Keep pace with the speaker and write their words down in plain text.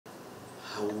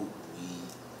how we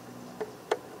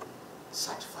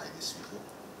certify these people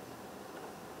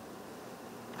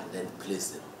and then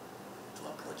place them to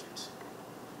a project.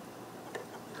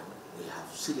 You know, we have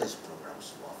serious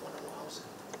programs for affordable housing.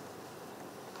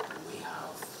 We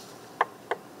have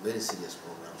very serious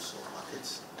programs for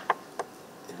markets.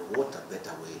 And what a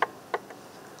better way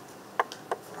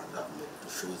for a government to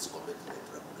show its commitment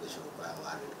to recognition of higher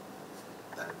learning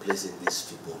than placing these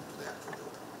people to their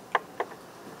project.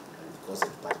 And because the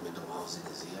Department of Housing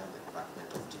is here, the Department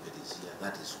of Debate is here,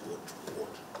 that is what we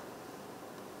want.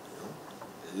 You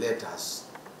know, let us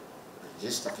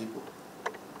register people,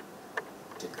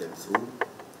 take them through,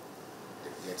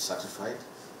 they get certified,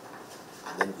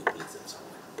 and then we place them somewhere.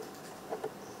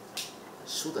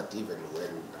 So that even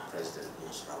when the president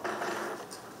goes around,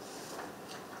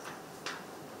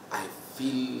 I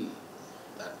feel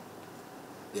that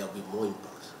there will be more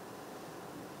impact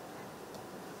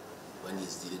when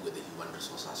he's dealing with the human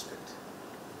resource aspect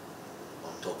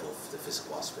on top of the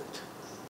physical aspect.